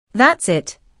That's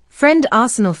it, friend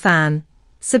Arsenal fan.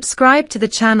 Subscribe to the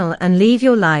channel and leave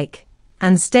your like,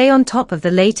 and stay on top of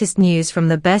the latest news from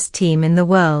the best team in the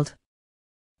world.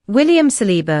 William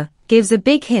Saliba gives a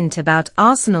big hint about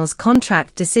Arsenal's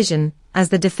contract decision as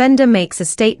the defender makes a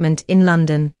statement in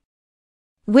London.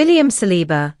 William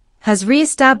Saliba has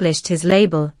re-established his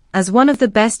label as one of the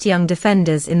best young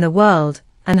defenders in the world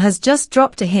and has just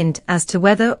dropped a hint as to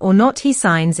whether or not he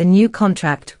signs a new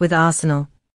contract with Arsenal.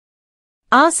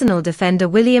 Arsenal defender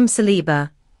William Saliba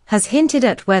has hinted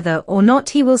at whether or not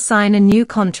he will sign a new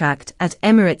contract at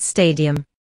Emirates Stadium.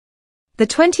 The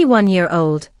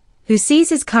 21-year-old, who sees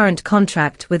his current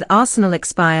contract with Arsenal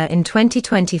expire in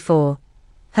 2024,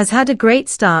 has had a great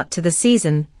start to the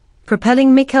season,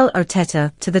 propelling Mikel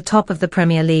Arteta to the top of the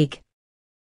Premier League.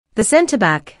 The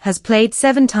centre-back has played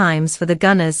 7 times for the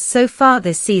Gunners so far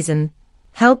this season,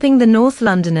 helping the North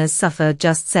Londoners suffer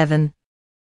just 7.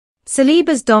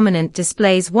 Saliba's dominant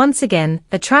displays once again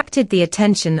attracted the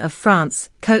attention of France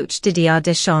coach Didier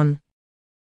Deschamps.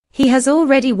 He has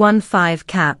already won 5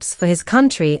 caps for his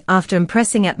country after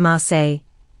impressing at Marseille,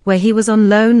 where he was on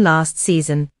loan last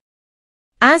season.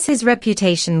 As his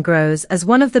reputation grows as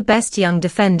one of the best young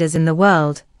defenders in the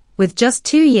world, with just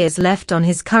 2 years left on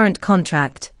his current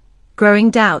contract, growing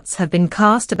doubts have been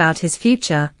cast about his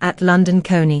future at London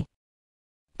Coney.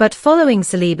 But following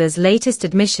Saliba's latest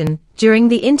admission during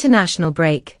the international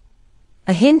break,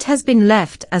 a hint has been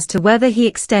left as to whether he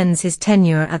extends his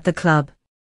tenure at the club.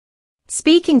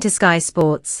 Speaking to Sky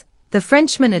Sports, the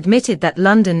Frenchman admitted that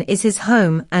London is his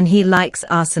home and he likes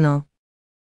Arsenal.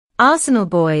 Arsenal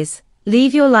boys,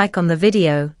 leave your like on the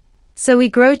video, so we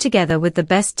grow together with the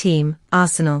best team,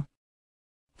 Arsenal.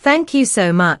 Thank you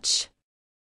so much.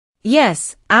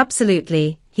 Yes,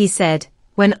 absolutely, he said,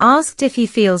 when asked if he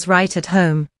feels right at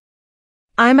home.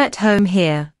 I'm at home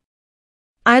here.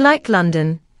 I like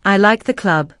London, I like the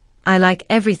club, I like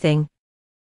everything.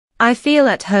 I feel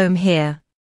at home here.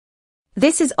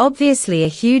 This is obviously a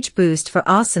huge boost for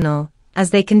Arsenal,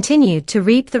 as they continue to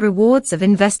reap the rewards of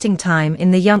investing time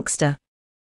in the youngster.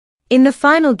 In the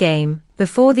final game,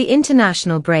 before the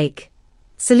international break,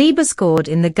 Saliba scored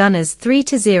in the Gunners'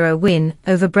 3-0 win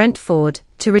over Brentford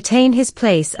to retain his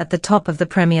place at the top of the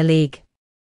Premier League.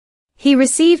 He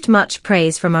received much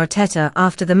praise from Arteta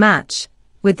after the match,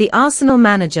 with the Arsenal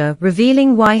manager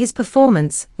revealing why his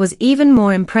performance was even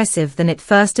more impressive than it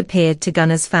first appeared to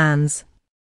Gunners fans.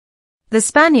 The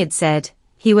Spaniard said,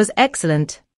 "He was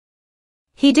excellent.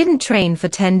 He didn't train for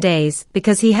 10 days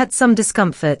because he had some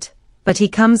discomfort, but he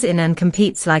comes in and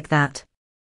competes like that.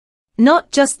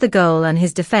 Not just the goal and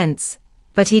his defense,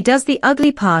 but he does the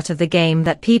ugly part of the game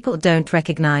that people don't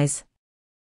recognize.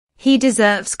 He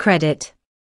deserves credit."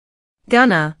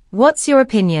 Gunnar, what's your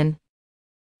opinion?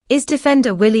 Is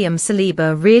defender William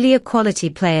Saliba really a quality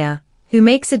player, who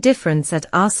makes a difference at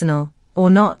Arsenal, or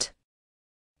not?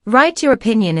 Write your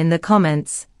opinion in the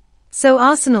comments, so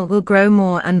Arsenal will grow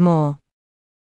more and more.